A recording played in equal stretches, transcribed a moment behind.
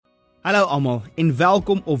Hallo almal en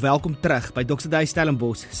welkom terug by Dr.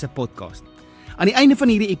 Terblanche se podcast. Aan die einde van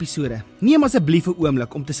hierdie episode, neem asseblief 'n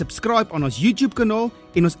oomblik om te subscribe aan ons YouTube kanaal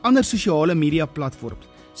en ons ander sosiale media platforms,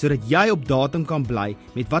 sodat jy op datum kan bly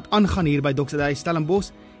met wat aangaan hier by Dr.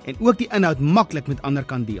 Terblanche en ook die inhoud maklik met ander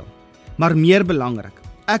kan deel. Maar meer belangrik,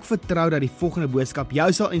 ek vertrou dat die volgende boodskap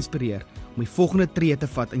jou sal inspireer om die volgende tree te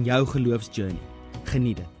vat in jou geloofsjourney.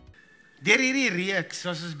 Geniet dit. Deur hierdie reeks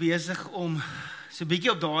was ons besig om so 'n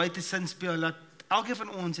bietjie op daai te sinspeel dat elkeen van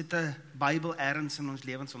ons het 'n Bybel ergens in ons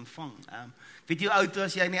lewens ontvang. Weet jy hoe oud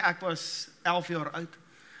was jy nie? Ek was 11 jaar oud.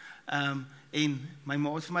 En my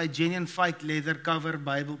ma het vir my 'n genuine fake leather cover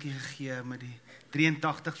Bybeltjie gegee met die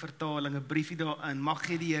 83 vertaling, 'n briefie daarin. Mag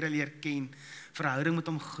jy die Here leer ken, verhouding met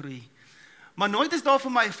hom groei. Maar nooit is daar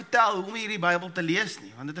vir my vertel hoe om hierdie Bybel te lees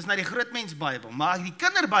nie, want dit is nou die Grootmense Bybel. Maar die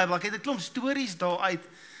kinderbybel, ek het 'n klomp stories daaruit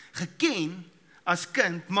geken as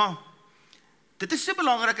kind, maar dit is so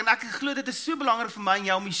belangrik en ek glo dit is so belangrik vir my en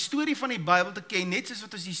jou om die storie van die Bybel te ken, net soos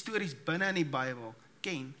wat ons die stories binne in die Bybel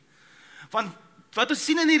ken. Want wat ons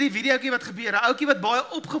sien in hierdie videoetjie wat gebeur, 'n ouetjie wat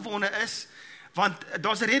baie opgewonde is, want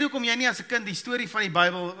daar's 'n rede hoekom jy nie as 'n kind die storie van die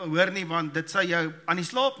Bybel hoor nie, want dit sou jou aan die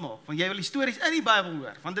slaap maak, want jy wil die stories in die Bybel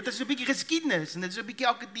hoor, want dit is so 'n bietjie geskiedenis en dit is so 'n bietjie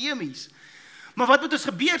akademies. Maar wat moet ons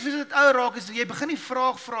gebeur soos dit ouer raak is, jy begin die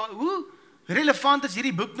vraag vra, hoe relevant is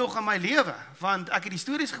hierdie boek nog in my lewe? Want ek het die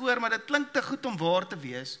stories gehoor, maar dit klink te goed om waar te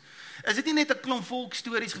wees. Is dit nie net 'n klomp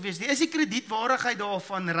volksstories gewees nie? Is die kredietwaardigheid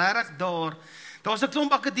daarvan regtig daar? Daar's 'n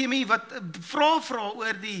klomp akademie wat vra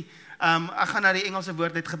oor die, ek gaan nou die Engelse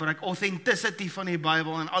woord net gebruik, authenticity van die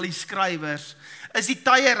Bybel en al die skrywers. Is die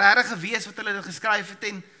tye regtig gewees wat hulle dit geskryf het?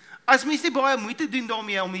 En as mens nie baie moeite doen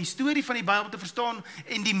daarmee om die storie van die Bybel te verstaan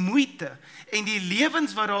en die moeite en die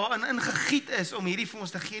lewens wat daarin ingegiet is om hierdie vir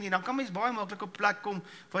ons te gee nie, dan kan mens baie maklik op plek kom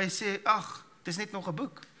waar jy sê, ag, dis net nog 'n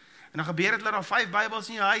boek. En dan gebeur dit dat daar 5 Bybels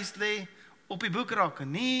in jou huis lê op die boekraak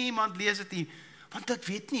en niemand lees dit nie, want ek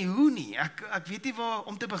weet nie hoe nie. Ek weet nie waar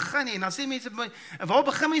om te begin nie. En dan sê mense vir my, waar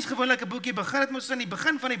begin mens gewoonlik 'n boek? Jy begin dit mos aan die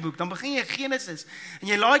begin van die boek. Dan begin jy Genesis en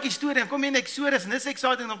jy laai die storie en kom jy in Exodus en dis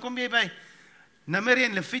exciting, dan kom jy by Numeri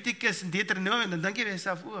en Levitikus en Deuteronomium, dan dink jy vir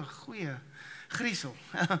jouself, o, goeie, griesel,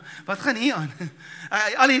 wat gaan hier aan?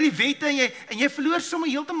 Al hierdie wette en jy verloor sommer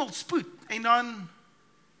heeltemal spoed, en dan,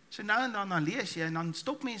 so nou en dan lees jy, en dan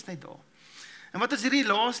stop mens net daar. En wat ons hierdie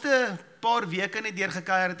laaste paar weke net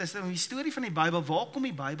deurgekuier het, is die storie van die Bybel, waar kom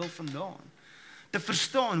die Bybel vandaan? Te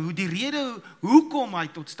verstaan, hoe die rede, hoekom hy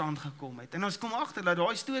tot stand gekom het. En ons kom agter, dat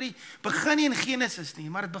daai storie begin nie in Genesis nie,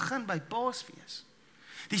 maar dit begin by Paasfees.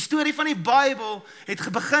 Die storie van die Bybel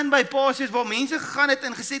het begin by Paasfees, waar mense gegaan het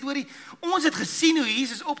en gesê het, hoorie, ons het gesien hoe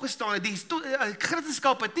Jesus opgestaan het. Die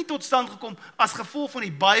Christendom het nie tot stand gekom as gevolg van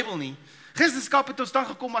die Bybel nie. Christendom het tot stand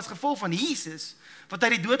gekom as gevolg van Jesus, wat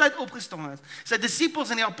uit die dood uit opgestaan het. Sy disippels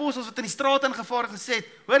en die apostels wat in die straat ingevaar het gesê het,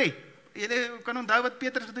 hoorie, julle kan onthou wat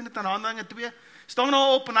Petrus gedoen het aan Handelinge 2, staan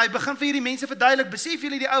nou op en hy begin vir hierdie mense verduidelik, besef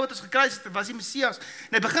julle die ou wat ons gekruis het, was die Messias,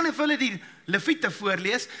 en hy begin vir hulle die Lewiete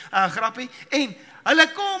voorlees, grappie, en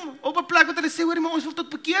hulle kom op 'n plek wat hulle sê, hoorie, maar ons wil tot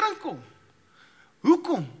bekering kom.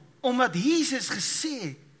 Hoekom? Omdat Jesus gesê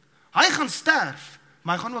het, hy gaan sterf,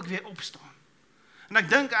 maar hy gaan ook weer opstaan. En ek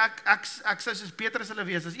dink, ek sou soos Petrus hulle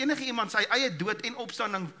wees, as enige iemand sy eie dood en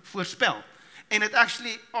opstanding voorspel, en het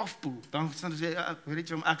actually afpoel, dan sê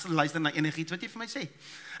ek sal luister na enigiets wat jy vir my sê.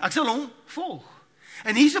 Ek sal hom volg.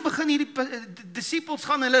 En hierso begin hierdie disippels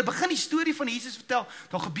gaan, hulle begin die storie van Jesus vertel,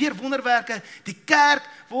 daar gebeur wonderwerke, die kerk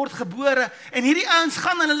word gebore, en hierdie ouens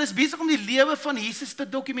gaan en hulle is besig om die lewe van Jesus te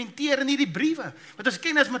dokumenteer in hierdie briewe, wat ons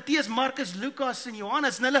ken as Matteus, Markus, Lukas en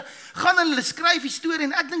Johannes, en hulle gaan en hulle skryf die storie,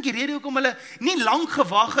 en ek dink die rede hoekom hulle nie lank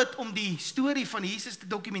gewag het om die storie van Jesus te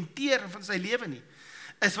dokumenteer van sy lewe nie,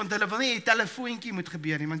 is want hulle wil nie 'n telefoontjie moet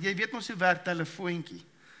gebeur nie, want jy weet mos hoe werk telefoontjie.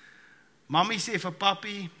 Mammie sê vir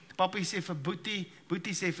papi sê vir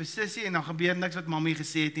boetie sê vir sussie, en dan gebeur niks wat mammie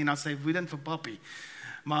gesê het nie, en dan sy woedend vir papi.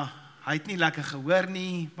 Maar hy het nie lekker gehoor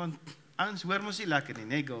nie, want ouens hoor mos nie lekker nie,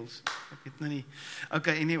 nee girls, ek weet nou nie.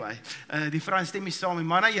 Okay, anyway, die vrouens stem nie saam,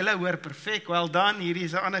 manne, julle hoor perfect, well done, hierdie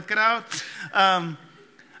is 'n ander crowd.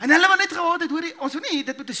 En hulle wat net gehad het, hoor, ons wil nie,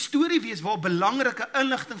 dit moet 'n storie wees, waar belangrike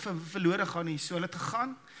inligting verlore gaan nie, so het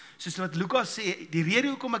gegaan, soos wat Lukas sê, die rede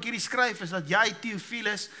hoekom ek hierdie skryf, is dat jy,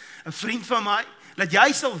 Theophilus, 'n vriend van my, dat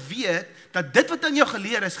jy sal weet, dat dit wat in jou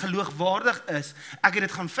geleer is, geloofwaardig is. Ek het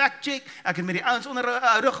dit gaan fact-check, ek het met die ouens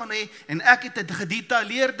onderhoude gaan hê, en ek het 'n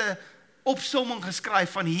gedetailleerde opsomming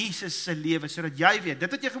geskryf van Jesus se lewe, sodat jy weet,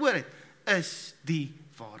 dit wat jy gehoor het, is die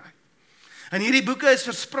waarheid. En hierdie boeke is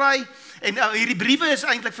versprei, en hierdie briewe is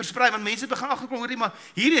eintlik versprei, want mense begin agterkom, hoorie, maar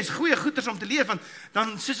hierdie is goeie goeders om te leer, want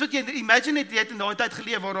dan, soos wat jy, imagine net, jy het in daai tyd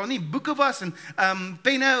geleef, waar daar nie boeke was, en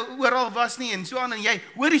penne oral was nie, en so aan, en jy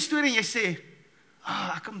hoor die storie, en jy sê,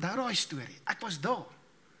 ek onthou daai storie, ek was daar.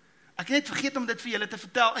 Ek het net vergeet om dit vir julle te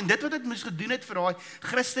vertel, en dit wat het moes gedoen het vir daai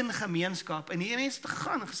Christen gemeenskap, en hierdie mense te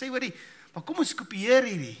gaan, en gesê, hoorie, maar kom ons kopieer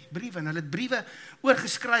hierdie briewe, en hulle het briewe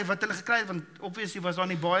oorgeskryf, wat hulle gekry het, want obviously was daar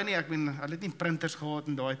nie baie nie, ek meen, hulle het nie printers gehad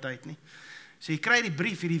in daai tyd nie. So jy kry die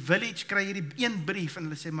brief, hierdie village, kry hierdie een brief, en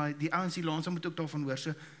hulle sê, maar die ouens hier langs moet ook daarvan hoor,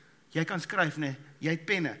 so, jy kan skryf, nee, jy het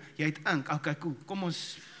penne, jy het ink, okay, cool, kom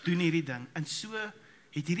ons doen hierdie ding, en so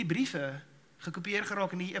het hierdie briewe gekopieer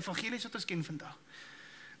geraak in die evangelies wat ons ken vandag.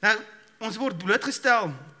 Nou, ons word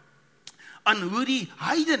blootgestel aan hoe die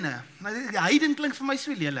heidene, nou die heiden klink vir my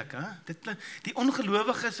so lelik, die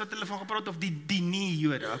ongelowiges wat hulle van gepraat, of die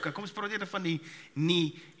nie-jode, okay, kom ons praat eerder van die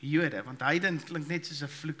nie-jode, want heiden klink net soos 'n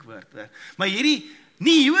vloekwoord, maar hierdie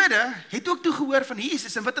nie-jode het ook toe gehoor van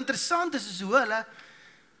Jesus, en wat interessant is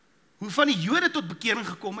hoe van die jode tot bekering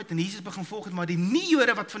gekom het, en Jesus begin volg het, maar die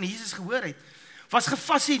nie-jode wat van Jesus gehoor het, was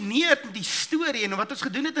gefascineerd met die storie, en wat ons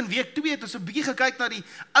gedoen het in week 2, het ons 'n bietjie gekyk na die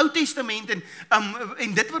Ou Testament,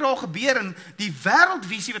 en dit wat daar gebeur, en die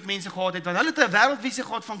wêreldvisie wat mense gehad het, want hulle het 'n wêreldvisie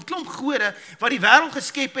gehad van klomp gode, wat die wêreld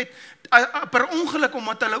geskep het, per ongeluk,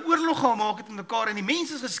 omdat hulle oorlog gemaak het met mekaar, en die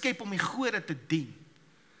mense is geskep om die gode te dien.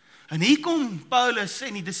 En hier kom Paulus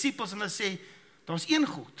en die disippels, en hulle sê, daar's een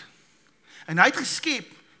God, en hy het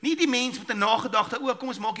geskep, nie die mens met 'n nagedagte, kom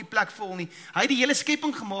ons maak die plek vol nie. Hy het die hele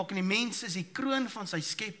skepping gemaak, en die mens is die kroon van sy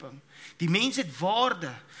skepping. Die mens het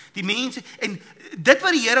waarde, die mense, en dit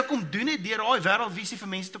wat die Here kom doen het, deur daai wêreldvisie vir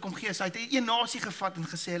mense te kom gee, hy het 'n nasie gevat en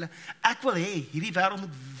gesê hulle, ek wil hê, hierdie wêreld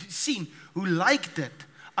moet sien, hoe lyk dit,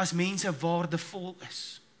 as mense waardevol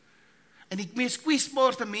is. En die mees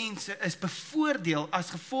kwesbaarste mense is bevoordeel as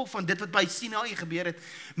gevolg van dit wat by Sinaï gebeur het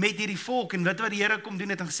met hierdie volk, en wat die Here kom doen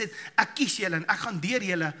het en gesê, ek kies julle, en ek gaan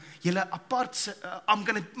deur julle apart, I'm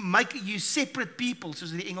gonna make you separate people,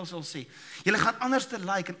 soos die Engels wil sê. Julle gaan anders te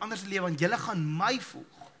lyk en anders te lewe, want julle gaan my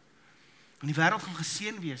volg. En die wêreld gaan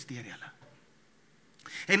geseën wees deur julle.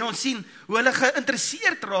 En ons sien hoe hulle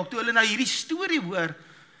geïnteresseerd raak, toe hulle nou hierdie storie hoor,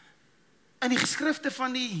 in die geskrifte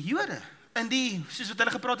van die Jode, in die, soos wat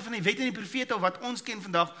hulle gepraat het van die wet en die profete, wat ons ken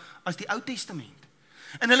vandag as die Ou Testament.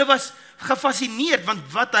 En hulle was gefascineerd,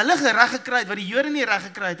 want wat hulle reg gekry het, wat die Jode nie reg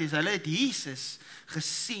gekry het, is, hulle het Jesus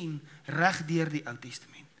gesien reg deur die Ou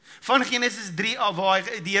Testament. Van Genesis 3 af, waar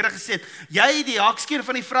die Here gesê het, jy het die hakskeen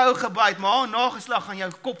van die vrou gebyt, maar haar nageslag gaan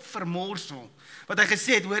jou kop vermorsel. Wat hy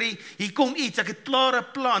gesê het, hoorie, hier kom iets, ek het klare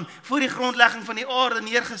plan, voor die grondlegging van die aarde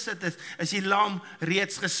neergesit is die lam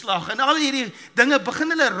reeds geslag. En al hierdie dinge begin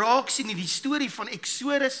hulle raak sien, die storie van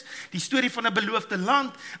Exodus, die storie van 'n beloofde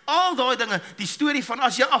land, al daai dinge, die storie van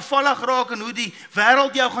as jy afvallig raak, en hoe die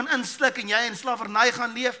wêreld jou gaan insluk, en jy in slawerny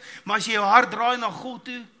gaan leef, maar as jy jou hart draai na God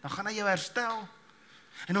toe, dan gaan hy jou herstel.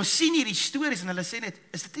 En ons sien hierdie stories, en hulle sê net,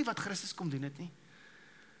 is dit nie wat Christus kom doen het nie?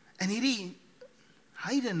 En hierdie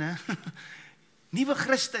heidene, nuwe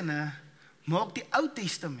Christene, maak die Ou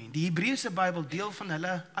Testament, die Hebreëse Bybel, deel van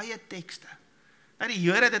hulle eie tekste. Nou die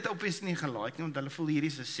Jode het dit obviously nie gelike nie, want hulle voel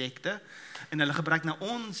hierdie is 'n sekte, en hulle gebruik nou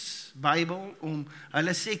ons Bybel, om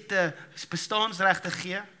hulle sekte bestaansreg te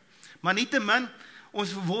gee, maar nietemin,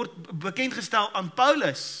 ons word bekendgestel aan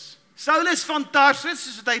Paulus, Saulus van Tarsus,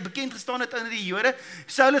 soos wat hy bekend gestaan het onder die Jode,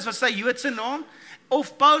 Saulus was sy Joodse naam,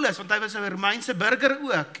 of Paulus, want hy was 'n Romeinse burger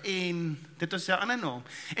ook, en dit was sy ander naam.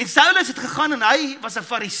 En Saulus het gegaan, en hy was 'n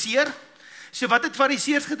fariseer. So wat het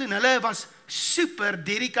fariseërs gedoen? Hulle was super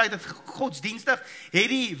dedicated, godsdienstig, het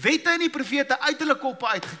die wette en die profete uit hulle koppe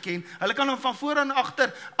uitgeken. Hulle kan hom van voor en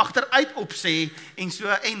agteruit opsê, en so,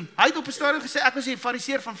 en hy het op 'n stadium gesê, ek was 'n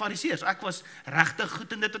fariseer van fariseërs, ek was regtig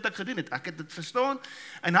goed in dit wat ek gedoen het, ek het dit verstaan,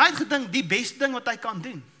 en hy het gedink, die beste ding wat hy kan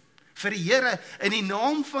doen, vir die Here, in die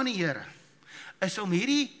naam van die Here, is om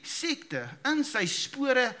hierdie sekte in sy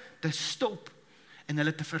spore te stop, en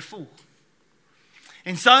hulle te vervolg.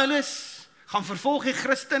 En Saulus gaan vervolg die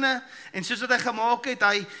Christene, en soos wat hy gemaak het,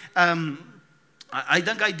 hy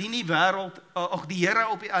dink hy dien die wêreld, die Here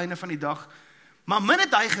op die einde van die dag, maar min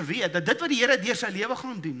het hy geweet, dat dit wat die Here deur sy lewe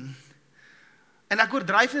gaan doen, en ek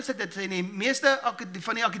oordryf as ek dit sê, die meeste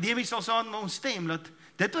van die akademies sal saam met ons stem, dat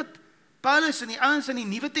dit wat Paulus en die ouens in die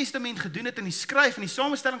Nuwe Testament gedoen het, in die skryf, en die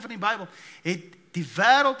samestelling van die Bybel, het die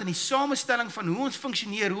wêreld en die samestelling van hoe ons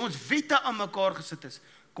funksioneer, hoe ons wette aan mekaar gesit is,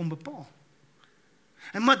 kom bepaal.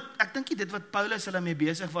 En maar ek dink nie dit wat Paulus hulle mee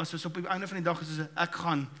besig was, soos op die einde van die dag, soos ek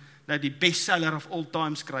gaan nou die bestseller of all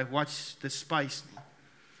time skryf, Watch the Space nie.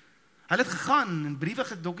 Hulle het gegaan en briewe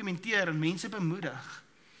gedokumenteer en mense bemoedig.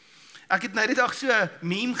 Ek het nou die dag so 'n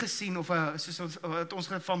meme gesien, of soos ons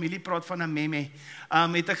familie praat van 'n meme,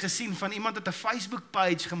 het ek gesien van iemand wat 'n Facebook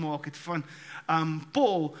page gemaak het van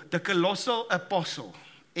Paul, the Colossal Apostle,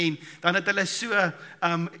 en dan het hulle so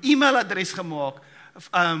e-mailadres gemaak,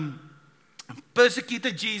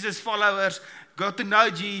 persecuted Jesus followers, got to know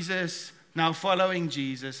Jesus, now following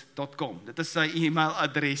Jesus.com, dit is sy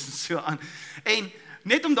e-mailadres en so aan, en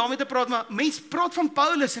net om daarmee te praat, maar mense praat van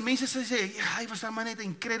Paulus, en mense sê, ja, hy was dan maar net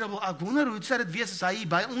incredible, ek wonder hoe sou dit wees as hy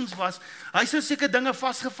by ons was, hy sou seker dinge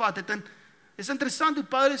vasgevat het, en is interessant hoe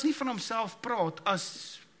Paulus nie van homself praat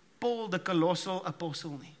as Paul the Colossal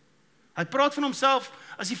Apostle nie. Hy praat van homself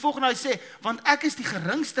as die volgende, hy sê, want ek is die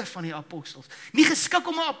geringste van die apostels, nie geskik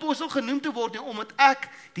om 'n apostel genoem te word nie, omdat ek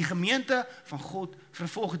die gemeente van God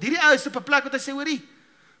vervolg het. Hierdie ou is op 'n plek wat hy sê, hoorie,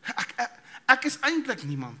 ek is eintlik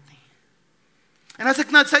niemand nie. En as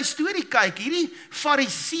ek na sy storie kyk, hierdie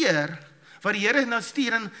fariseer, wat die Here nou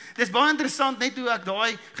stuur, en dit is baie interessant, net hoe ek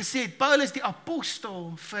daai gesê het, Paulus die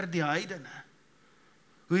apostel vir die heidene.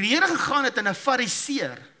 Hoe die Here gegaan het in 'n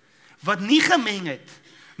fariseer, wat nie gemeng het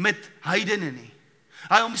met heidene nie.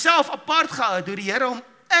 Hy homself apart gehou het, hoe die Here hom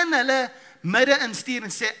in hulle midde instuur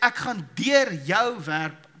en sê, ek gaan deur jou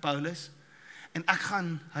werk, Paulus, en ek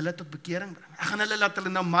gaan hulle tot bekering bring. Ek gaan hulle laat hulle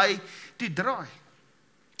na my toe draai.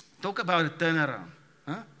 Talk about a turnaround.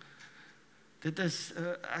 Huh? Dit is,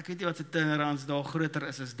 ek weet nie wat se turnarounds daar groter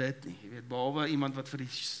is as dit nie. Jy weet, behalwe iemand wat vir die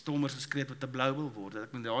stommers geskree het wat 'n blou wil word.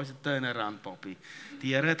 Ek bedoel, daar is 'n turnaround, papi.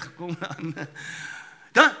 Die Here het gekom aan.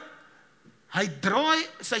 Dan, hy draai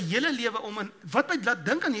sy hele lewe om, en wat my laat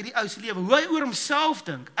dink aan hierdie ou se lewe, hoe hy oor homself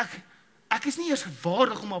dink. Ek is nie eers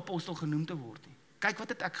waardig om 'n apostel genoem te word nie. Kyk wat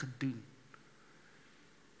het ek gedoen.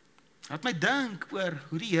 Laat my dink oor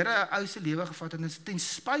hoe die Here 'n ou se lewe gevat het, en ten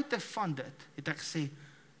spyte van dit, het ek gesê,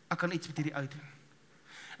 ek kan iets met hierdie ou doen.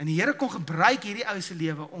 En die Here kon gebruik hierdie ou se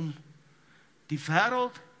lewe om die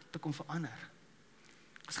wêreld te kom verander.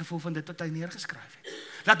 As gevolg van dit wat hy neergeskryf het.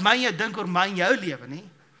 Laat my jou dink oor my en jou lewe, nie?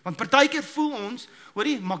 Want partykeer voel ons,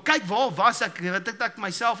 hoorie, maar kyk waar was ek, wat het ek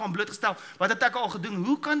myself aan blootgestel, wat het ek al gedoen,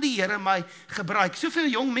 hoe kan die Here my gebruik? Soveel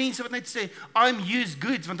jong mense wat net sê, I'm used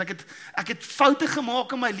goods, want ek het foute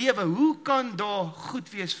gemaak in my lewe, hoe kan daar goed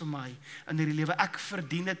wees vir my in hierdie lewe? Ek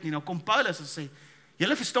verdien dit nie. Nou kom Paulus en sê,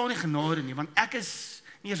 julle verstaan nie genade nie, want ek is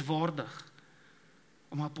nie eens waardig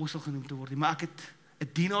om 'n apostel genoem te word nie, maar ek het 'n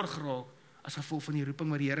dienaar geraak as gevolg van die roeping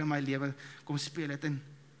wat die Here in my lewe kom speel het. En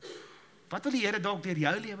wat wil die Here dalk deur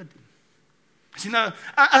jou lewe doen? As jy nou,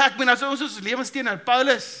 ek bedoel, as ons lewensteenoor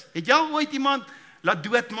Paulus, het jy al ooit iemand laat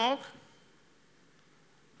doodmaak?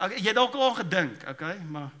 Jy het dalk al gedink, okay,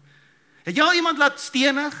 maar het jy al iemand laat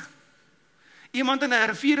stenig? Iemand in 'n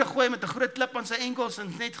rivier gooi met 'n groot klip aan sy enkels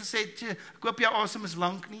en net gesê, ek hoop jou asem is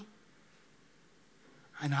lank nie.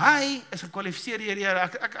 En hy is gekwalifiseer deur die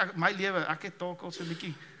Here. My lewe, ek het dalk al so 'n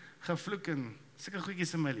bietjie gevloek en sulke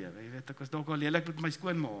goedjies in my lewe, jy weet, ek was dalk al lelik met my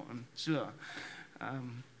skoonma en so.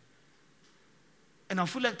 En dan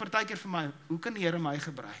voel ek partykeer vir my, hoe kan die Here my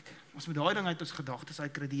gebruik? Ons moet daai ding uit ons gedagtes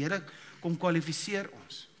uitkry. Die Here kom kwalifiseer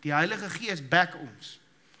ons. Die Heilige Gees back ons.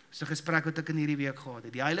 Dis 'n gesprek wat ek in hierdie week gehad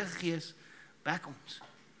het. Die Heilige Gees back ons.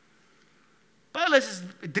 Paulus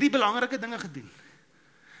het 3 belangrike dinge gedoen.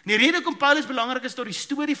 En die rede hoekom Paulus belangrik is tot die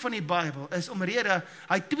storie van die Bybel is omrede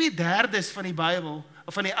hy 2/3 van die Bybel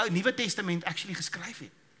of van die Nuwe Testament actually geskryf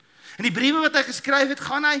het. In die briewe wat hy geskryf het,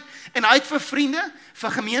 gaan hy en hy het vir vriende,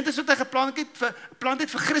 vir gemeentes wat hy geplant het,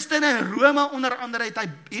 vir Christene in Rome onder andere, het hy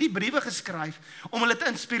hierdie briewe geskryf om hulle te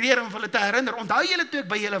inspireer en om hulle te herinner. Onthou julle toe ek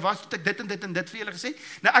by julle was, toe ek dit en dit vir julle gesê?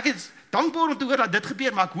 Nou ek is dankbaar om te hoor dat dit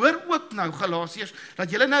gebeur, maar ek hoor ook nou Galasiërs dat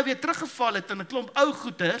julle nou weer teruggeval het in 'n klomp ou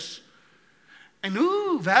goeters. En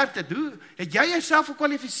hoe werk dit? Hoe het jy jouself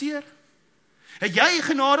gekwalifiseer? Het jy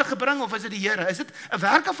genade gebring of is dit die Here? Is dit 'n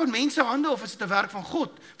werk van mense hande of is dit 'n werk van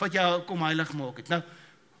God wat jou kom heilig maak het? Nou,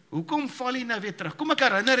 hoekom val jy nou weer terug? Kom ek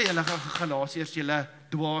herinner julle Galasiërs, julle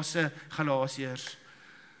dwaase Galasiërs.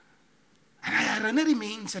 En hy herinner die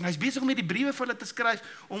mense en hy's besig om die briewe vir hulle te skryf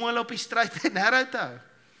om hulle op die stryd en herhou te hou.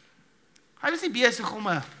 Hy was nie besig om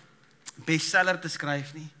 'n bestseller te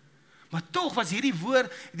skryf nie. Maar tog was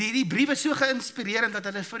hierdie briewe so geïnspirerend dat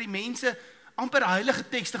hulle vir die mense amper heilige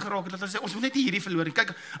tekste geraak het, dat hulle sê, ons moet net nie hierdie verloor nie.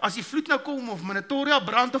 Kyk, as die vloed nou kom, of Minatoria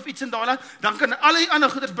brand, of iets in daai, dan kan al die ander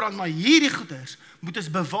goeders brand, maar hierdie goeders moet ons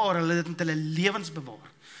bewaar, hulle het dit met hulle lewens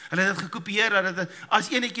bewaar. Hulle het dit gekopieer, as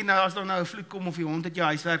enetjie nou, as daar nou 'n vloed kom, of die hond het jou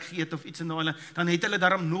huiswerk geëet, of iets in daai, dan het hulle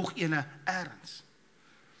daarom nog ene ergens.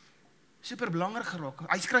 Super belangrik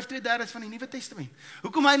geraak. Hy skryf 2/3 van die Nuwe Testament.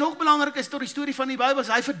 Hoekom hy nog belangrik is tot die storie van die Bybel,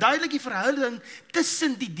 hy verduidelik die verhouding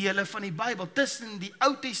tussen die dele van die Bybel, tussen die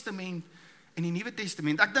Ou Testament en die Nuwe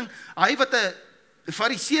Testament. Ek dink, hy wat 'n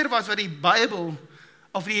fariseer was wat die Bybel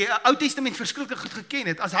of die Ou Testament verskriklik goed geken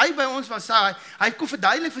het. As hy by ons was, hy kon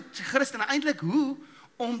verduidelik vir Christene eintlik hoe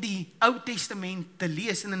om die Ou Testament te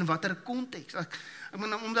lees en in watter konteks.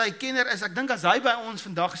 Omdat hy kenner is, ek dink as hy by ons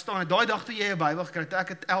vandag gestaan het, daai dag toe jy 'n Bybel gekry het, ek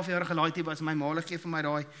het 11 jaar gelaaid was, my ma gee vir my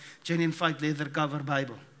daai genuine fake leather cover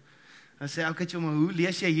Bybel. Dan sê ek, "Oké, maar hoe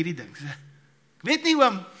lees jy hierdie ding?" Sê, "Ek weet nie,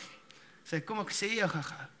 oom." Sê, "Kom ek sê jou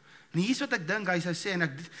gou-gou." En hier's wat ek dink hy sou sê,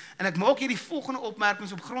 en ek maak hierdie volgende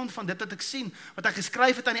opmerkings op grond van dit wat ek sien, wat hy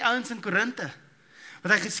geskryf het aan die ouens in Korinthe.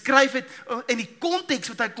 Wat hy geskryf het in die konteks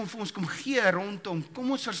wat hy vir ons kom gee rondom.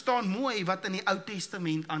 Kom ons verstaan mooi wat in die Ou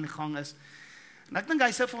Testament aan die gang is. En ek dink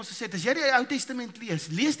hy sou vir ons gesê, as jy die Ou Testament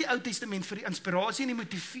lees die Ou Testament vir die inspirasie en die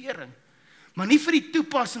motivering, maar nie vir die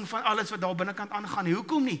toepassing van alles wat daar binnekant aangaan nie.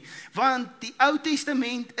 Hoekom nie? Want die Ou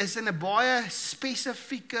Testament is in 'n baie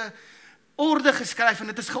spesifieke orde geskryf, en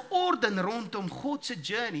dit is georden rondom God se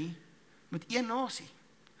journey met een nasie.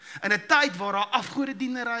 In 'n tyd waar daar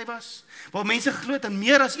afgodedienery was, waar mense geglo het in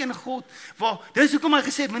meer as een God, dis hoekom hy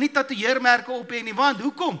gesê het, moenie tatoeëermerke op hê nie, want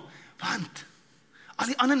hoekom? Want al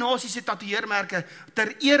die ander nasies het tatoeëermerke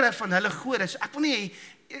ter ere van hulle gode. So ek wil nie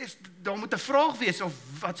daar moet 'n vraag wees of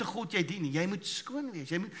wat se God jy dien nie. Jy moet skoon wees.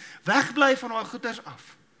 Jy moet wegbly van daai goeders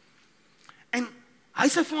af. En hy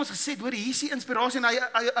sê vir ons gesê, hoor, hier is die inspirasie, en hy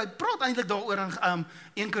praat eintlik daaroor in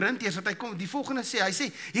 1 Korintiërs, wat hy kom, die volgende sê, hy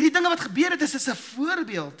sê, hierdie dinge wat gebeur het, is 'n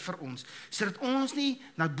voorbeeld vir ons, sodat ons nie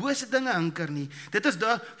na bose dinge hinker nie. Dit is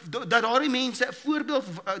dat daardie mense 'n voorbeeld,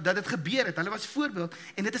 dat dit gebeur het, hulle was voorbeeld,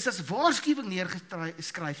 en dit is as waarskuwing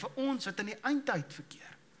neergeskryf vir ons, wat in die eindtyd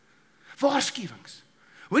verkeer. Waarskuwings.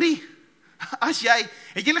 Hoorie,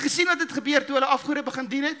 het julle gesien wat het gebeur, toe hulle afgode begin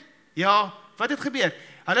dien het? Ja, wat het gebeur?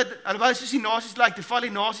 Hulle wou soos die nasies lyk, toe val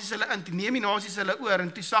die nasies hulle in, toe neem die nasies hulle oor,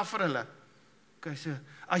 en toe suffer hulle. Okay, so,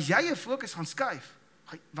 as jy jou fokus gaan skuif,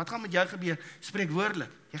 wat gaan met jou gebeur? Spreek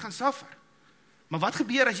woordelik, jy gaan suffer. Maar wat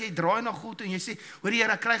gebeur as jy draai na God, en jy sê, hoor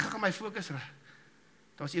Here, ek kry gou my fokus reg.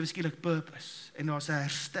 Daar's ewe skielik purpose, en daar's 'n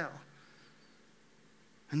herstel.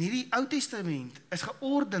 En hierdie Ou Testament is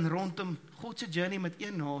georden rondom God se journey met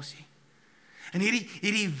een nasie. En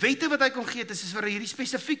hierdie wette wat hy kon gee, is vir hierdie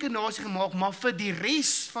spesifieke nasie gemaak, maar vir die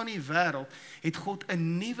res van die wêreld het God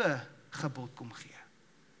 'n nuwe gebod kom gee.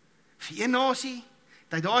 Vir een nasie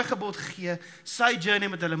het hy daai gebod gegee, sy journey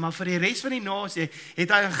met hulle, maar vir die res van die nasie het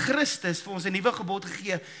hy in Christus vir ons 'n nuwe gebod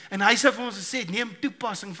gegee, en hy sê vir ons gesê, neem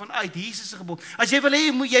toepassing vanuit Jesus se gebod. As jy wil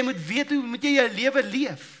hê, jy moet weet hoe moet jy jou lewe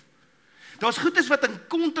leef. Daar's goedes wat in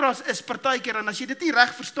kontras is partykeer, en as jy dit nie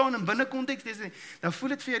reg verstaan in binne konteks is nie, dan voel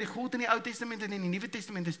dit vir jou die God in die Ou Testament en in die Nuwe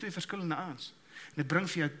Testament is twee verskillende ouens. En dit bring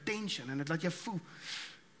vir jou tension, en dit laat jou voel,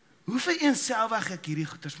 hoe vereenselwig ek hierdie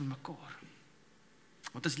goeders met mekaar?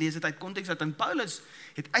 Want ons lees dit uit konteks dat in Paulus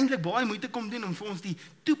het eintlik baie moeite kom doen om vir ons die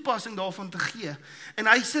toepassing daarvan te gee. En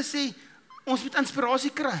hy sê, ons moet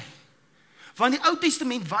inspirasie kry. Want die Ou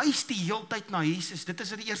Testament wys die heeltyd na Jesus. Dit is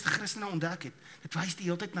wat die eerste Christene ontdek het. Dit wys die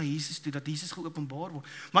heeltyd na Jesus toe, dat Jesus geopenbaar word.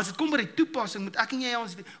 Maar as dit kom by die toepassing, moet ek en jy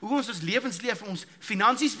hoe ons lewens leef, ons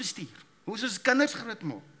finansies bestuur, hoe ons kinders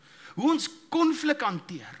grootmaak, hoe ons konflik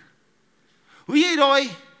hanteer, hoe jy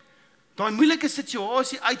daai moeilike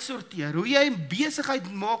situasie uitsorteer, hoe jy 'n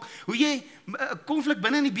besigheid maak, hoe jy 'n konflik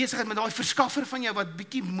binne in die besigheid met daai verskaffer van jou wat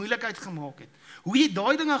bietjie moeilikheid gemaak het, hoe jy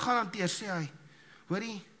daai dinge gaan hanteer, sê hy,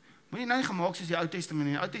 hoorie, moenie nou nie gemaak soos die Ou Testament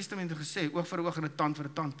nie. Die Ou Testament het gesê, oog vir oog en 'n tand vir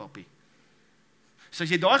 'n tand, papi. So as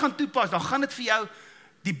jy daai gaan toepas, dan gaan dit vir jou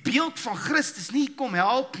die beeld van Christus nie kom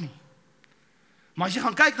help nie. Maar as jy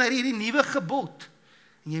gaan kyk na hierdie nuwe gebod,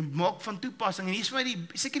 en jy maak van toepassing, en hier is vir my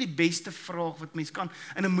seker die beste vraag wat mens kan,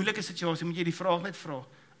 in 'n moeilike situasie, moet jy die vraag net vra,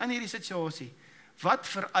 in hierdie situasie, wat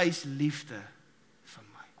vereis liefde van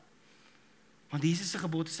my? Want Jesus se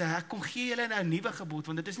gebod sê, ek kom gee julle nou 'n nuwe gebod,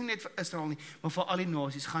 want dit is nie net vir Israel nie, maar vir al die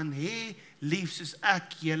nasies, gaan hê lief soos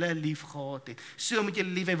ek julle lief gehad het. So moet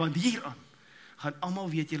julle lief hê, want hieraan gaan almal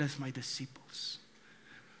weet julle is my disippels.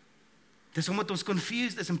 Dis omdat ons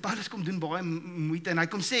confused is, en Paulus kom doen baie moeite, en hy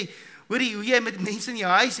kom sê, hoorie, hoe jy met mense in jou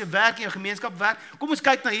huis, jou werk, in jou gemeenskap werk, kom ons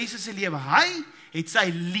kyk na Jesus se lewe. Hy het sy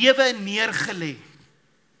lewe neergelê,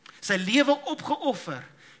 sy lewe opgeoffer,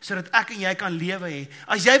 sodat ek en jy kan lewe hê.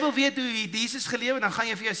 As jy wil weet hoe Jesus gelewe, dan gaan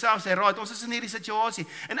jy vir jouself sê, right, ons is in hierdie situasie,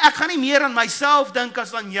 en ek gaan nie meer aan myself dink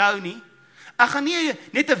as aan jou nie. Ek gaan nie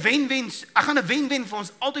net 'n wen-wen, ek gaan 'n wen-wen vir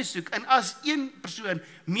ons altyd soek, en as een persoon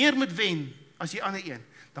meer moet wen as die ander een,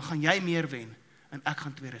 dan gaan jy meer wen, en ek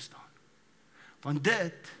gaan tweede staan. Want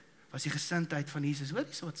dit was die gesindheid van Jesus. Hoor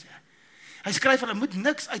jy so wat sê hy? Hy skryf, hulle moet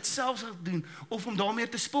niks uit selfsug doen, of om daarmee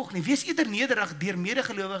te spog nie. Wees eerder nederig deur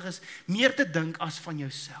medegelowiges meer te dink as van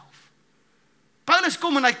jouself. Paulus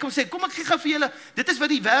kom en hy kom sê, kom ek gee vir julle, dit is wat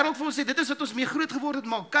die wêreld vir ons sê, dit is wat ons mee groot geword het,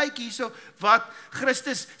 maar kyk hierso wat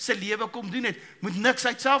Christus se lewe kom doen het, moet niks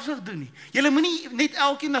uit selfsug doen nie. Julle moenie net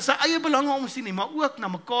elkeen na sy eie belange omsien nie, maar ook na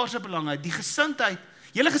mekaar se belange. Die gesindheid,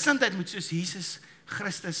 julle gesindheid moet soos Jesus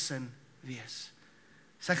Christus sin wees.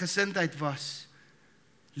 Sy gesindheid was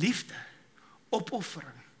liefde,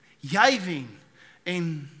 opoffering, jy wen,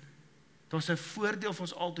 en daar's 'n voordeel vir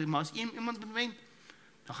ons altyd, maar as iemand moet wen,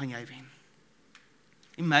 dan gaan jy wen.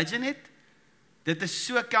 Imagine it, dit is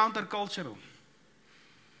so countercultural.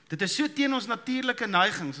 Dit is so teen ons natuurlike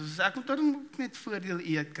neigings, as ek moet dan net voordeel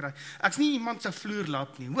eet kry. Ek's nie iemand se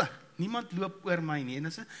vloerlap nie, hoor, niemand loop oor my nie, en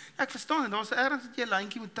as ek verstaan, en daar's ergens dat jy 'n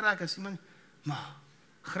lyntjie moet trek, as iemand, maar,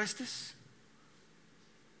 Christus,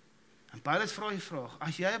 en Paulus vra die vraag,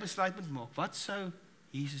 as jy 'n besluit moet maak, wat sou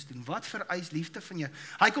Jesus doen, wat vereis liefde van jou?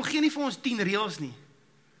 Hy kon gee nie vir ons 10 reëls nie,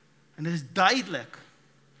 en dit is duidelik,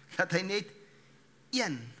 dat hy net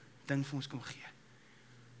een ding vir ons kom gee.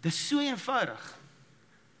 Dit is so eenvoudig,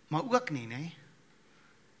 maar ook nie, nee.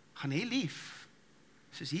 Gaan hy lief,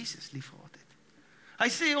 soos Jesus lief gehad het. Hy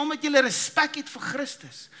sê, omdat julle respek het vir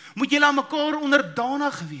Christus, moet julle aan mekaar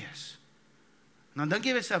onderdanig wees. En dan dink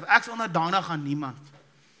jy jouself, ek's onderdanig aan niemand.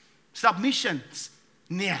 Submission,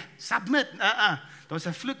 nee, submit, Daar's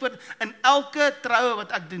 'n vloekwoord, in elke troue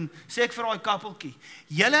wat ek doen, sê ek vir daai koppeltjie,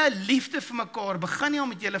 julle liefde vir mekaar, begin nie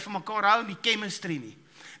omdat julle vir mekaar hou, die chemistry nie.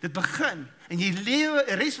 Dit begin, en jy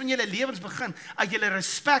lewe, res van julle lewens begin, uit julle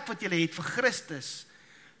respek wat julle het vir Christus.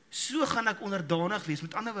 So gaan ek onderdanig wees,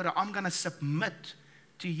 met ander woorde, I'm gonna submit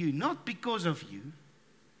to you, not because of you,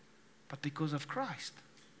 but because of Christ.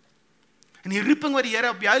 En die roeping wat die Here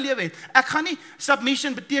op jou lewe het, ek gaan nie,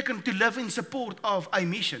 submission beteken to live in support of a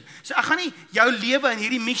mission. So ek gaan nie jou lewe en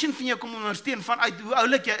hierdie mission van jou kom ondersteun vanuit hoe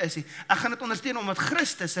oulik jy is nie. Ek gaan dit ondersteun omdat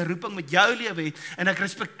Christus 'n roeping met jou lewe het en ek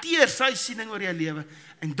respekteer sy siening oor jou lewe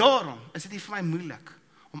en daarom is dit nie vir my moeilik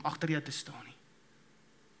om agter jou te staan nie.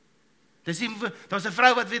 Daar's 'n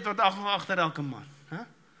vrou wat weet wat agter elke man, hè?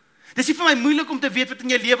 Dis nie vir my moeilik om te weet wat in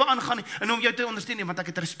jou lewe aangaan nie, en om jou te ondersteun nie, want ek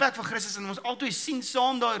het respek vir Christus en ons altyd sien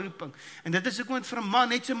saam daai roeping. En dit is ook wat vir 'n man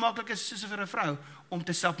net so maklik is soos vir 'n vrou om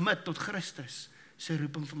te submit tot Christus se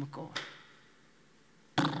roeping vir mekaar.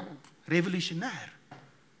 Revolutionêr.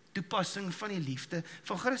 Toepassing van die liefde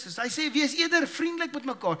van Christus. Hy sê wees eerder vriendelik met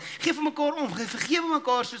mekaar. Geef vir mekaar om, vergewe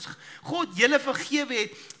mekaar soos God julle vergewe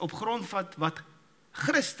het op grond van wat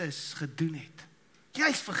Christus gedoen het. Jy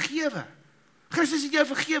is vergewe. Christus het jou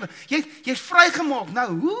vergewe. Jy's vrygemaak.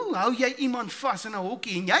 Nou, hoe hou jy iemand vas in 'n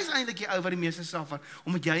hokkie en jy's eintlik die ou wat die meeste suffer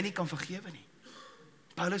omdat jy nie kan vergewe nie.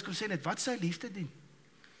 Paulus kom sê net, wat sou liefde doen?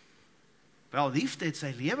 Wel, liefde het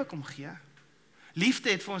sy lewe kom gee. Liefde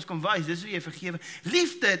het vir ons kom wys, dis hoe jy vergewe.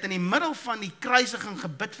 Liefde het in die middel van die kruisiging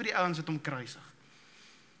gebid vir die ouens wat hom kruisig.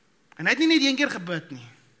 En hy het nie net een keer gebid nie.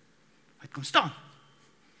 Hy het kom staan.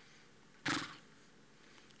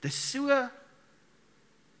 Dis so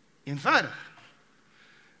eenvoudig.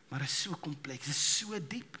 Maar dit is so kompleks, dit is so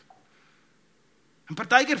diep. En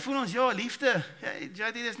partykeer voel ons, ja, liefde,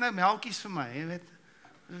 ja, dit is nou melkies vir my, jy weet.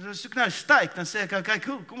 As soek nou 'n steak, dan sê ek, okay,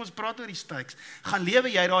 cool, kom ons praat oor die steaks. Gaan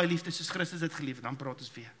lewe jy daai liefde soos Christus dit geleef het, dan praat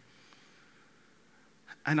ons weer.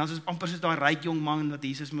 En dan is amper soos daai ryk jong man wat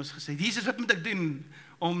Jesus moes gesê, Jesus, wat moet ek doen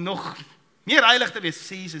om nog meer heilig te wees?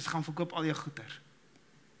 Sê Jesus, gaan verkoop al jou goeder.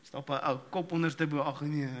 Stap 'n ou kop onderste bo, ag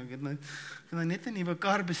nee, ek het nou net 'n nuwe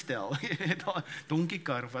kar bestel. Jy weet, daai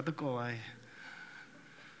donkiekar of wat ook al hy.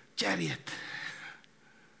 Chariot.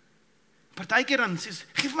 Partykeer dan sê,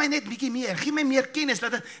 geef my net bietjie meer, gee my meer kennis,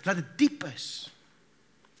 laat dit diep is.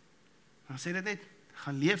 Dan sê dit net,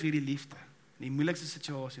 gaan leef hierdie liefde, in die moeilikste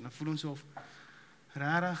situasie, dan voel ons of,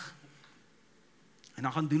 rarig, en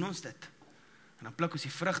dan gaan doen ons dit, en dan pluk ons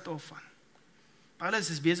die vrugte af van. Paulus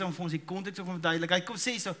is besig om vir ons die konteks te verduidelik, hy kom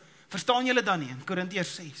sê so, verstaan julle dan nie, in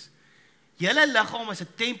Korintiërs 6, julle liggaam is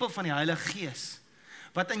 'n tempel van die Heilige Gees,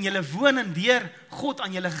 wat in julle woon en deur God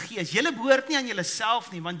aan julle gegee is. Julle behoort nie aan julle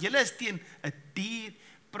self nie, want julle is teen 'n duur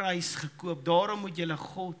prys gekoop. Daarom moet julle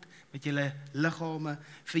God met julle liggame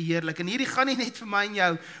verheerlik. En hierdie gaan nie net vir my en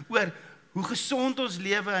jou oor hoe gesond ons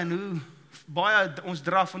lewe en hoe baie ons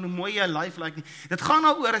draf en hoe mooi jou lyf lyk nie. Dit gaan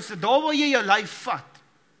daaroor as daar waar jy jou lyf vat.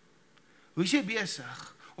 Hoe is jy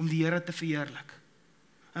besig om die Here te verheerlik?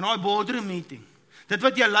 In daai boardroom meeting. Dit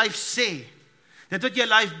wat jou lyf sê. Dit wat jou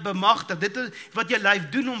lyf bemagtig, dit wat jou lyf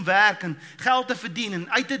doen om werk en geld te verdien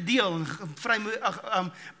en uit te deel en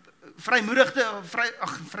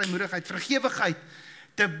vrymoedigheid, vergewigheid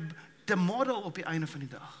te model op die einde van die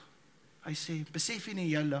dag. Hy sê, besef jy nie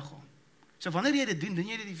jou liggaam. So wanneer jy dit doen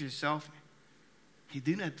jy dit nie vir jouself nie. Jy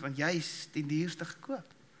doen dit want jy is ten duurste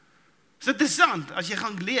gekoop. Dit is interessant as jy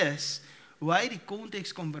gaan lees hoe hy die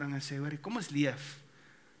konteks kon bring en sê, hoor, kom ons leef.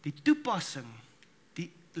 Die toepassing, die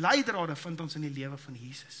leidrade vind ons in die lewe van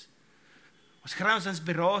Jesus. Ons kry ons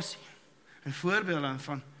inspirasie en voorbeelde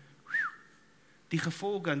van die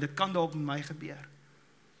gevolge, en dit kan dalk met my gebeur.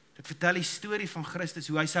 Dit vertel die storie van Christus,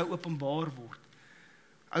 hoe hy sou openbaar word.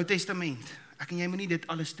 Ou Testament, ek en jy moet nie dit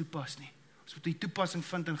alles toepas nie. Ons moet die toepassing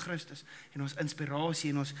vind in Christus, en ons inspirasie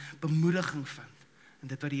en ons bemoediging vind. En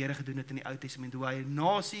dit wat die Here gedoen het in die Ou Testament, hoe hy 'n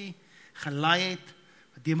nasie gelei het,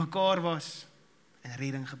 wat die mekaar was, en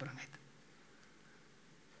redding gebring het.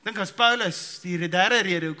 Ek dink as Paulus, die derde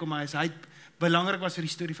rede hoekom hy belangrik was vir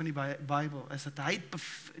die storie van die Bybel, is dat hy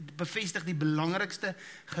bevestig die belangrikste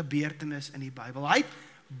gebeurtenis in die Bybel. Hy het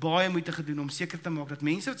baie moeite gedoen om seker te maak dat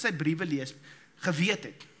mense wat sy briewe lees, geweet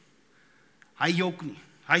het. Hy jok nie.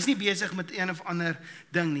 Hy is nie besig met een of ander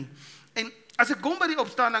ding nie. En as ek kom by die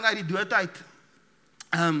opstanding uit die dood uit,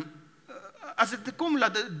 as ek kom,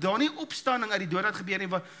 dat daar nie opstanding uit die dood uit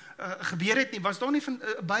gebeur het nie, was daar nie van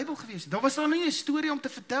 'n Bybel gewees. Daar was daar nie 'n storie om te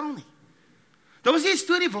vertel nie. Daar was nie 'n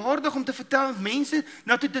storie waardig om te vertel en mense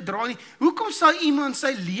na toe te dra nie. Hoekom sou iemand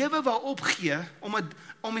sy lewe wou opgee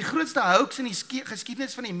om die grootste hoax in die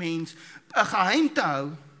geskiedenis van die mens 'n geheim te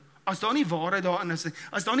hou, as daar nie waarheid daarin is nie,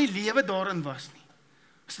 as daar nie lewe daarin was nie,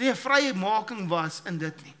 as nie 'n vrye making was in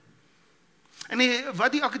dit nie. En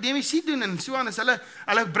wat die akademici doen en so aan, is hulle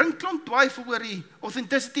bring klomp twyfel oor die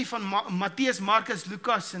authenticity van Matteus, Markus,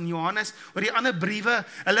 Lukas en Johannes, oor die ander briewe.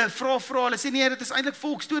 Hulle vra, hulle sê nee, dit is eintlik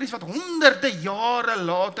volkstories wat honderde jare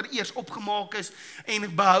later eers opgemaak is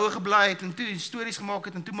en behoue gebly het en toe stories gemaak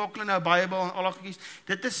het en toe maak hulle nou 'n Bybel en al daai goedjies.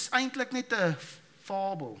 Dit is eintlik net 'n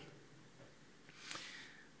fabel.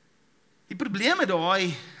 Die probleem met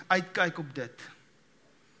daai uitkyk op dit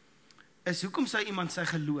is, hoekom sou iemand sy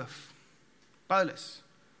geloof, Paulus,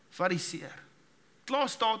 fariseer, klaar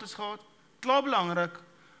status gehad, klaar belangrik,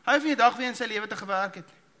 hy het nie 'n dag weer in sy lewe te gewerk het.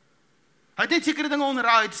 Hy het net sekere dinge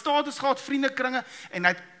onderhou, hy het status gehad, vriendekringe, en hy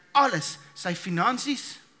het alles, sy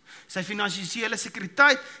finansies, sy finansiële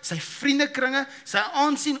sekuriteit, sy vriendekringe, sy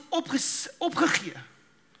aansien opgegee,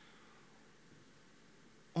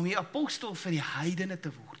 om die apostel vir die heidene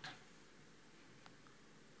te word.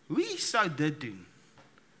 Wie sou dit doen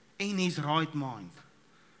in his right mind,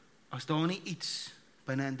 as daar nie iets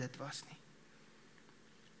binne in dit was nie?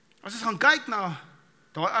 As ons gaan kyk na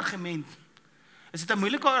daai argument, is dit 'n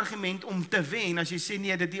moeilike argument om te wen, as jy sê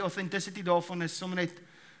nee, dit die authenticity daarvan is sommer net,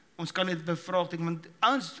 ons kan dit bevraagteken, want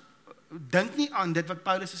ons dink nie aan dit wat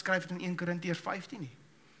Paulus geskryf het in 1 Korintiërs 15 nie.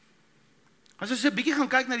 As ons 'n bietjie gaan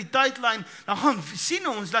kyk na die tydlyn, dan gaan sien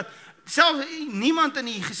ons dat selfs niemand in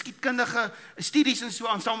die geskiedkundige studies en so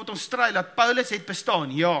aan saam met ons stry, dat Paulus het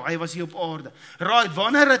bestaan. Ja, hy was hier op aarde. Right,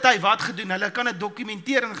 wanneer het hy wat gedoen? Hulle kan dit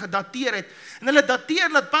dokumenteer en gedateer het. En hulle dateer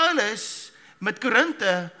dat Paulus met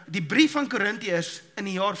Korinte, die brief van Korintiërs, in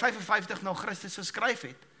die jaar 55 na Christus geskryf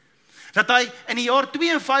het. Dat hy in die jaar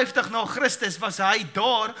 52 na Christus was hy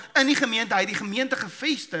daar in die gemeente, hy het die gemeente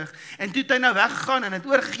gevestig, en toe het hy nou weggegaan en het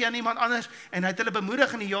oorgegee aan iemand anders, en hy het hulle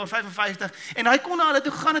bemoedig in die jaar 55, en hy kon na hulle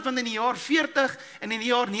toe gaan het, want in die jaar 40 en in die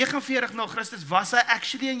jaar 49 na Christus was hy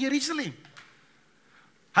actually in Jerusalem.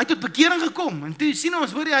 Hy het tot bekering gekom, en toe sien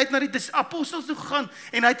ons, hoor jy, hy het na die apostels toe gegaan,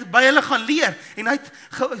 en hy het by hulle gaan leer, en hy het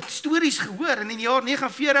stories gehoor, en in die jaar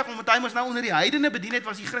 49, omdat hy ons nou onder die heidene bedien het,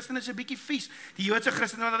 was die christene so 'n bietjie vies, die Joodse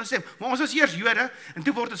christene wat hulle sê, maar ons was eers Jode, en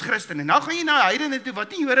toe word ons christene, en nou gaan jy na heidene toe, wat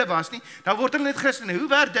nie Jode was nie, nou word hulle net christene. Hoe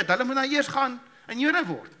werk dit? Hulle moet nou eers gaan en Jode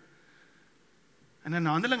word. En in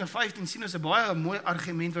Handelinge 15 sien ons 'n baie mooi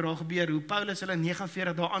argument wat daar gebeur, hoe Paulus hulle in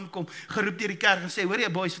 49 daar aankom, geroep deur die kerk en sê, hoor jy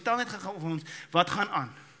boys, vertel net gou vir ons, wat gaan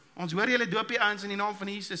aan? Ons hoor julle doop die ouens in die naam van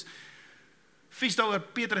Jesus, vies daar oor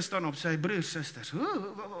Petrus staan op, sy broers, susters,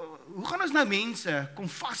 hoe gaan ons nou mense kom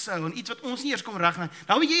vashou aan iets wat ons nie eers kom regkry?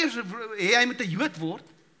 Nou wil jy eers, hy moet 'n Jood word,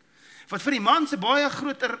 wat vir die man se baie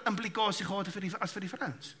groter implikasie gehad het as vir die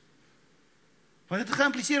vrouens. Want dit het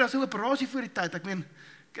geïmpliseer as 'n operasie voor die tyd. Ek meen,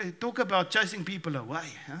 talk about chasing people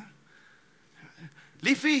away. Huh?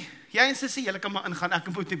 Liefie, jy en sussie, julle kan maar ingaan, ek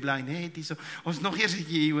moet nie bly, nee, so, ons nog eers dat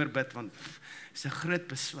jy hier oor bid, want is 'n groot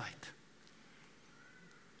besluit.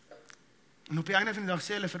 En op die einde van die dag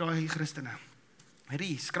sê hulle vir daai Christene,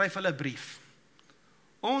 hierdie, skryf hulle 'n brief.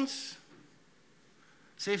 Ons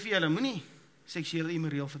sê vir julle, moenie seksueel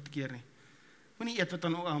immoreel verkeer nie. Moenie eet wat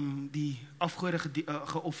aan die afgode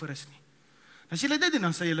geoffer is nie. As julle dit doen,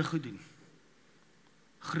 dan sal julle goed doen.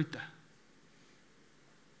 Groete.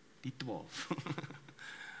 Die 12.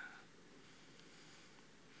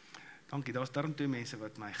 Dankie, daar was daarom 2 mense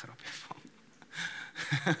wat my grapie vang.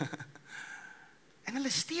 En hulle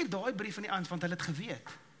stuur daai brief aan die aand, want hulle het geweet,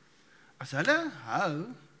 as hulle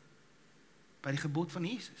hou by die gebod van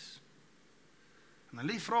Jesus, En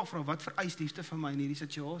hulle die vraag vra, wat vereis liefde van my in hierdie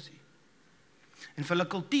situasie? En vir hulle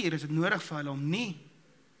kultuur is dit nodig vir hulle om nie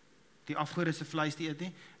die afgode se vleis te eet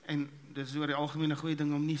nie, en dit is oor die algemene goeie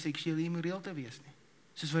ding om nie seksueel immoreel te wees nie.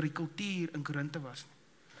 Soos wat die kultuur in Korinthe was nie.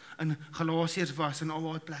 In Galasiërs was en al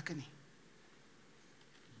daai plekke nie.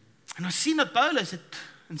 En ons sien dat Paulus het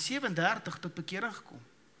in 37 tot bekering gekom.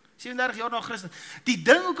 37 jaar na Christus. Die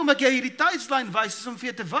ding hoekom ek jou hierdie tydslyn wys, is om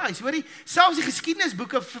vir jou te wys. Hoorie, selfs die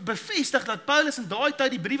geskiedenisboeke bevestig dat Paulus in daai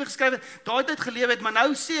tyd die briewe geskryf het, daai tyd geleef het, maar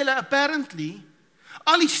nou sê hulle apparently,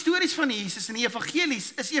 al die stories van Jesus en die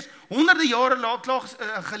evangelies is eers honderde jare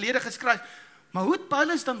gelede geskryf. Maar hoe het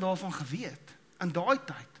Paulus dan daarvan geweet, in daai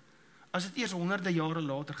tyd, as dit eers honderde jare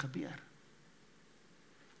later gebeur?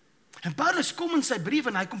 En Paulus kom in sy brief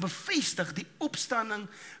en hy kom bevestig die opstanding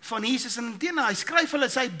van Jesus. En intene, hy skryf hulle,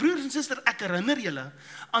 sy broers en susters, ek herinner julle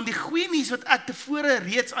aan die goeie nuus wat ek tevore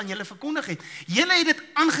reeds aan julle verkondig het. Julle het dit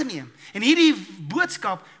aangeneem. En hierdie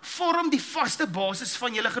boodskap vorm die vaste basis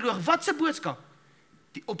van julle geloof. Wat se boodskap?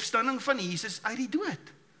 Die opstanding van Jesus uit die dood.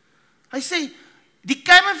 Hy sê, die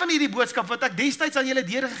kern van hierdie boodskap wat ek destyds aan julle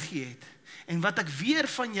deurgegee het, en wat ek weer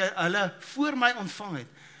van hulle voor my ontvang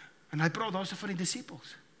het, en hy praat daarso van die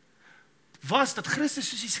disippels, was dat Christus,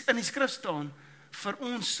 soos in die skrif staan, vir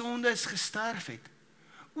ons sondes gesterf het.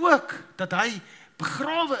 Ook dat hy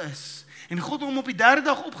begrawe is, en God hom op die 3de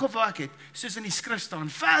dag opgewek het, soos in die skrif staan.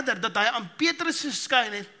 Verder, dat hy aan Petrus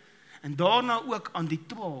verskyn het, en daarna ook aan die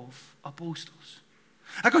 12 apostels.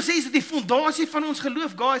 Ek wil sê, dat die fondasie van ons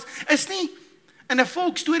geloof, guys, is nie in 'n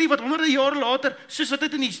volkstorie wat honderde jare later, soos wat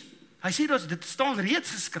dit hy sê, dit staan reeds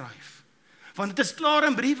geskryf, want dit is klaar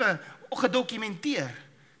in briewe gedokumenteer,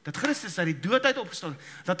 dat Christus uit die dood uit opgestaan,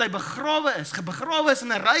 dat hy begrawe is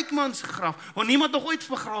in 'n ryk man se graf, waar niemand nog ooit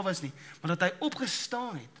begrawe is nie, maar dat hy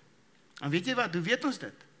opgestaan het. En weet jy wat, hoe weet ons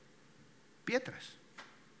dit? Petrus.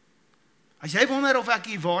 As jy wonder of ek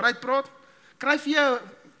die waarheid praat, kry vir jou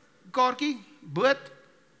kaartjie, boot,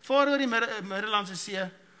 vaar oor die Middellandse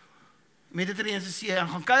See, Mediterrane See, en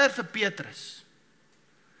gaan kuier vir Petrus.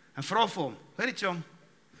 En vra vir hom, hoorie chom,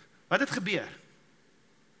 wat het gebeur?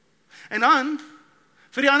 En dan,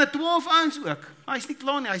 vir die ander 12 ouens ook, maar hy is nie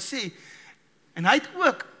klaar nie, hy sê, en hy het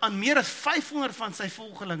ook aan meer as 500 van sy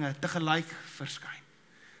volgelinge tegelijk verskyn.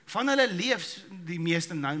 Van hulle leef die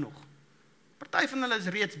meeste nou nog. Party van hulle is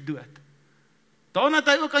reeds dood. Daarna het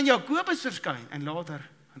hy ook aan Jakobus verskyn, en later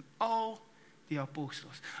aan al die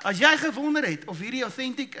apostels. As jy gewonder het of hierdie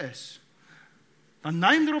authentic is, dan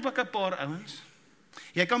name drop ek 'n paar ouens.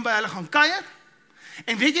 Jy kan by hulle gaan kuier,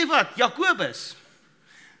 en weet jy wat, Jakobus,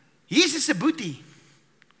 Jesus se boetie.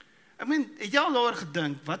 Ek meen, het jy al daaroor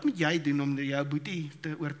gedink, wat moet jy doen om jou boetie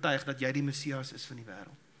te oortuig dat jy die Messias is van die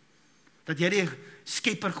wêreld? Dat jy die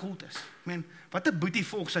skepper God is? Ek meen, wat 'n boetie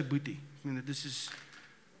volg sy boetie? Ek meen, dit is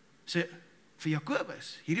so, vir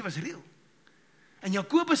Jakobus, hierdie was real. En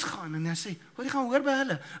Jakobus gaan en hy sê, hoor, jy gaan hoor by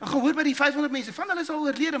hulle, en gaan hoor by die 500 mense, van hulle is al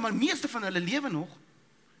oorlede, maar meeste van hulle lewe nog.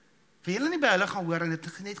 Vir julle nie by hulle gaan hoor en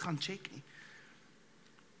dit net gaan check nie.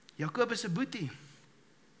 Jakobus se boetie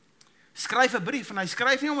skryf 'n brief, en hy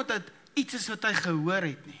skryf nie omdat dit iets is wat hy gehoor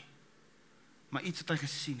het nie, maar iets wat hy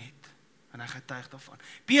gesien het, en hy getuig daarvan.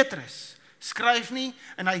 Petrus skryf nie,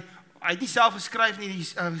 en hy het nie self geskryf nie,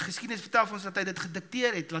 die geskiedenis vertel vir ons dat hy dit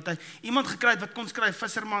gedikteer het, dat hy iemand gekry het wat kon skryf,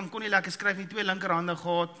 visserman, kon nie lekker skryf nie, 2 linkerhande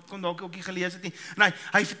gehad, kon dalk ook nie gelees het nie, en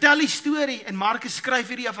hy vertel die storie, en Markus skryf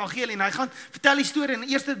hierdie evangelie, en hy gaan vertel die storie, en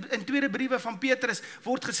eerste en tweede briewe van Petrus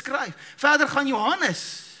word geskryf, verder gaan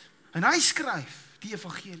Johannes, en hy skryf die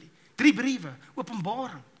evangelie, 3 briewe,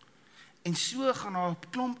 Openbaring, en so gaan daar 'n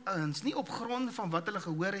klomp ouens, nie op grond van wat hulle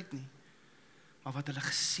gehoor het nie, maar wat hulle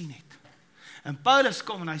gesien het. En Paulus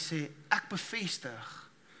kom en hy sê, ek bevestig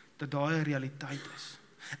dat daai 'n realiteit is.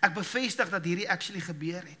 Ek bevestig dat hierdie actually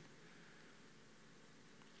gebeur het.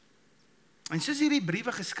 En soos hierdie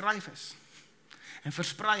briewe geskryf is, en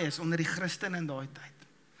versprei is onder die Christene in daai tyd,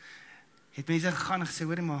 het mense gegaan en gesê,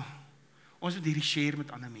 hoorie maar, ons moet hierdie share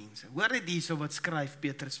met ander mense. Hoor net hierso wat skryf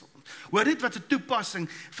Petrus vir ons. Hoor net wat 'n toepassing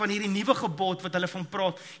van hierdie nuwe gebod wat hulle van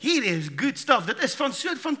praat. Hier is good stuff. Dit is van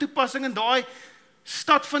soort van toepassing in daai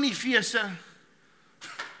stad van Efese.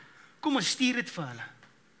 Kom ons stuur dit vir hulle.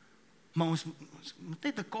 Maar ons moet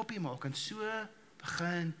net 'n kopie maak en so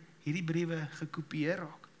begin hierdie briewe gekopieer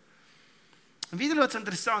raak. En weet julle wat's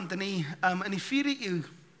interessant, in die 4de eeu,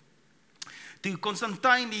 toe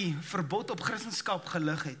Konstantin die verbod op Christendom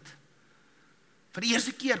gelig het, vir die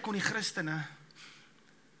eerste keer kon die Christene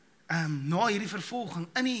na hierdie vervolging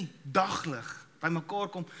in die daglig by mekaar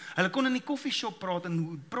kom. Hulle kon in die koffieshop praat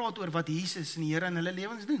en praat oor wat Jesus en die Here in hulle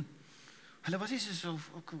lewens doen. Hulle was nie so,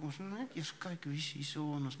 ons moet net eers kyk wie is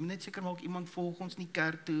hierso, en ons moet net seker maak iemand volg ons nie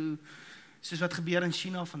kerk toe, soos wat gebeur in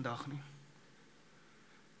China vandag nie.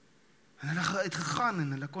 En hulle het gegaan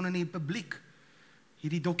en hulle kon in die publiek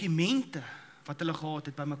hierdie dokumente wat hulle gehad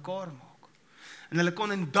het bymekaar maak. En hulle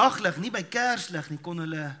kon in daglig, nie by kerslig nie, kon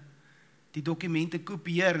hulle die dokumente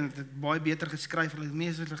kopieer en het baie beter geskryf, hulle het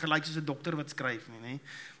meestal gelyk soos 'n dokter wat skryf nie,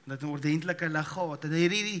 want dit 'n ordentlike legaat, en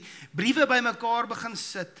hierdie briewe bymekaar begin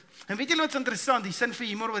sit. En weet julle wat's interessant, die sin vir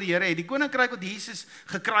humor wat die Here het, die koninkryk wat Jesus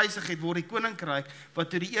gekruisig het, word die koninkryk wat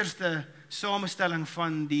toe die eerste samestelling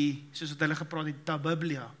van die, soos wat hulle gepraat het,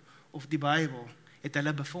 Bybel of die Bybel, het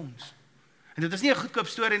hulle befonds. En dit is nie 'n goedkoop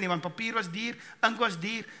storie nie, want papier was duur, ink was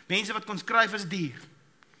duur, mense wat kon skryf is duur.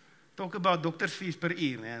 Talk about doktersfees per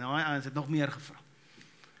uur, nee, en daai ouens het nog meer gevra.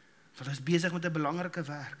 So hulle is besig met 'n belangrike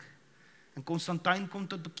werk. En Konstantin kom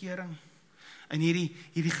tot bekering. En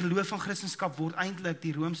hierdie geloof van Christendom word eintlik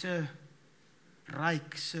die Romeinse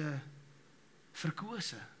ryk se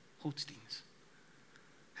verkose godsdiens.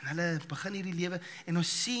 En hulle begin hierdie lewe, en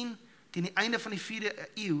ons sien teen die einde van die 4de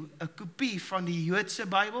eeu 'n kopie van die Joodse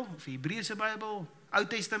Bybel, of die Hebreëse Bybel, Ou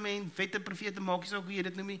Testament, Wette, Profete, maak nie saak hoe jy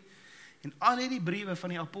dit noem nie. En al hierdie briewe van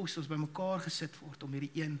die apostels bymekaar gesit word om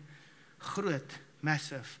hierdie een groot,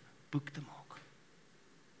 massive boek te maak.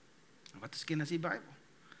 En wat is ken as die Bybel?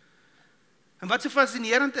 En wat so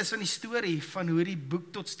fascinerend is van die storie van hoe die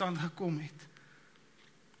boek tot stand gekom het,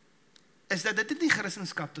 is dat dit nie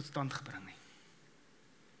Christendom tot stand gebring nie.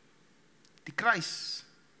 Die kruis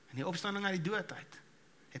en die opstanding uit die dood uit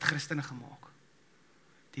het Christene gemaak.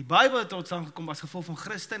 Die Bybel het tot stand gekom as gevolg van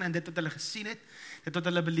Christene en dit wat hulle gesien het, dit wat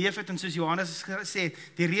hulle beleef het, en soos Johannes sê,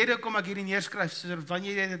 die rede hoekom ek hierdie neerskryf, sodat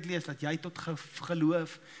wanneer jy dit lees, dat jy tot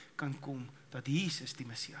geloof kan kom, dat Jesus die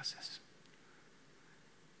Messias is.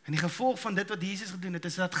 En die gevolg van dit wat Jesus gedoen het,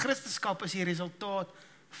 is dat Christendom is die resultaat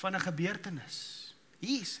van 'n gebeurtenis.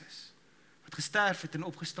 Jesus, wat gesterf het en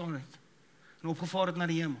opgestaan het, en opgevaar het na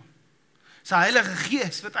die hemel. Sy Heilige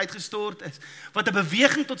Gees wat uitgestort is, wat 'n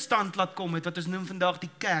beweging tot stand laat kom het, wat ons noem vandag die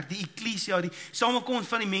kerk, die eklesia, die samekoms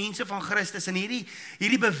van die mense van Christus, en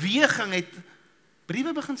hierdie beweging het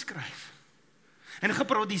briewe begin skryf, en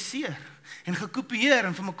geproduseer, en gekopieer,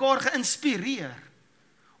 en vir mekaar geïnspireer,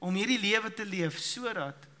 om hierdie lewe te leef,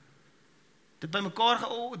 sodat dit bymekaar,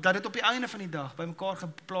 dat dit op die einde van die dag, bymekaar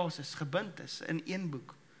geplaas is, gebind is, in een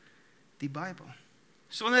boek, die Bybel.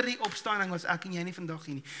 Sonder die opstanding was ek en jy nie vandag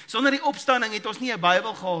hier nie. Sonder die opstanding het ons nie 'n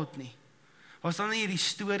Bybel gehad nie. Was daar nie hierdie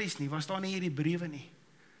stories nie, was daar nie hierdie briewe nie.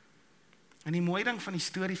 En die mooi ding van die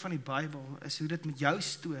storie van die Bybel is hoe dit met jou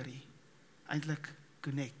storie eintlik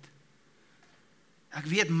connect. Ek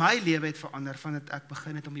weet my lewe het verander vandat ek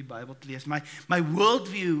begin het om die Bybel te lees. My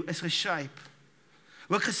worldview is geshape.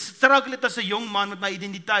 Hoe ek gestruggle het as 'n jong man met my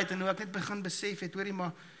identiteit, en hoe ek net begin besef het, hoorie,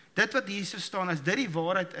 maar dit wat hier so staan, as dit die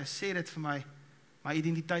waarheid is, sê dit vir my, my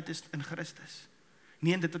identiteit is in Christus.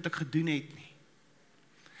 Nie in dit wat ek gedoen het nie.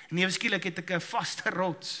 En ewe skielik het ek 'n vaste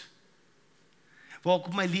rots, waar ek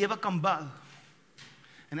op my lewe kan bou.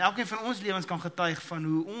 En elkeen van ons lewens kan getuig van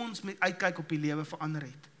hoe ons met uitkyk op die lewe verander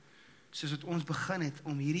het. Soos wat ons begin het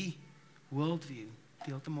om hierdie worldview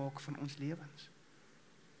deel te maak van ons lewens.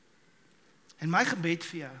 En my gebed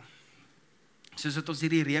vir jou, soos wat ons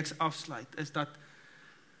hierdie reeks afsluit, is dat,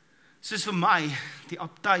 soos vir my, die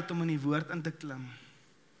aptyd om in die woord in te klim,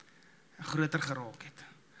 groter geraak het.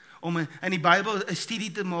 Om in die Bybel 'n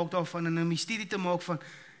studie te maak daarvan, en om die studie te maak van,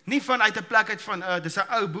 nie vanuit 'n plek uit van, dis 'n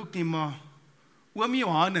ou boek nie, maar oom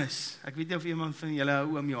Johannes, ek weet nie of iemand van julle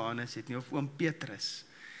oom Johannes het nie, of oom Petrus,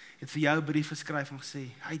 het vir jou 'n brief geskryf en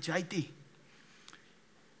gesê, hey JT,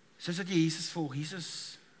 soos wat jy Jesus volg,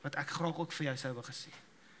 Jesus, wat ek graag ook vir jou sou wou gesê.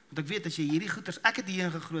 Want ek weet, as jy hierdie goeders, ek het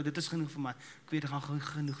hierin geglo, dit is genoeg vir my, ek weet, dit gaan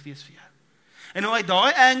genoeg wees vir jou. En om uit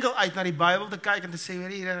daai angle uit na die Bybel te kyk en te sê,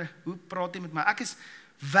 hoe praat jy met my? Ek is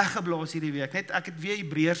weggeblaas hierdie week, net ek het weer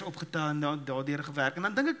Hebreërs opgetel en daardeur gewerk, en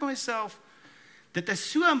dan dink ek by myself, dit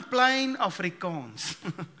is so in plain Afrikaans,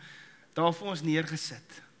 daar vir ons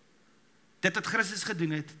neergesit. Dit wat Christus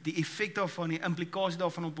gedoen het, die effek daarvan, die implikasie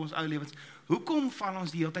daarvan op ons ou lewens, hoekom val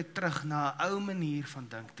ons die hele tyd terug na 'n ou manier van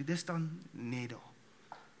dink? Dit is dan net daar.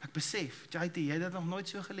 Ek besef, jy het dit nog nooit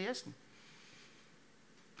so gelees nie.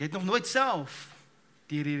 Jy het nog nooit self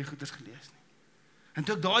hierdie goeders gelees nie. En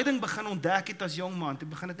toe ek daai ding begin ontdek het as jong man, toe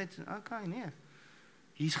begin dit net, okay, nee,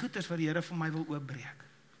 hier's goeders wat die Here vir my wil oopbreek.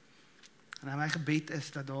 En my gebed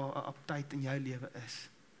is dat daar 'n aptyd in jou lewe is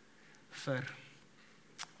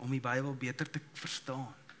om die Bybel beter te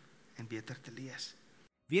verstaan en beter te lees.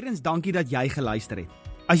 Weerens dankie dat jy geluister het.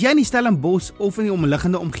 As jy in die Stellenbosch of in die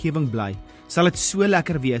omliggende omgewing bly, sal dit so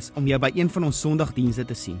lekker wees om jou by een van ons Sondagdienste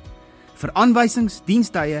te sien. Vir aanwysings,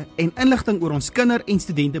 dienstye en inligting oor ons kinder- en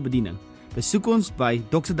studentebediening, Besoek ons by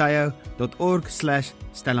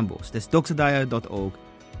doxedio.org/Stellenbosch. Dis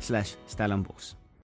doxedio.org/Stellenbosch.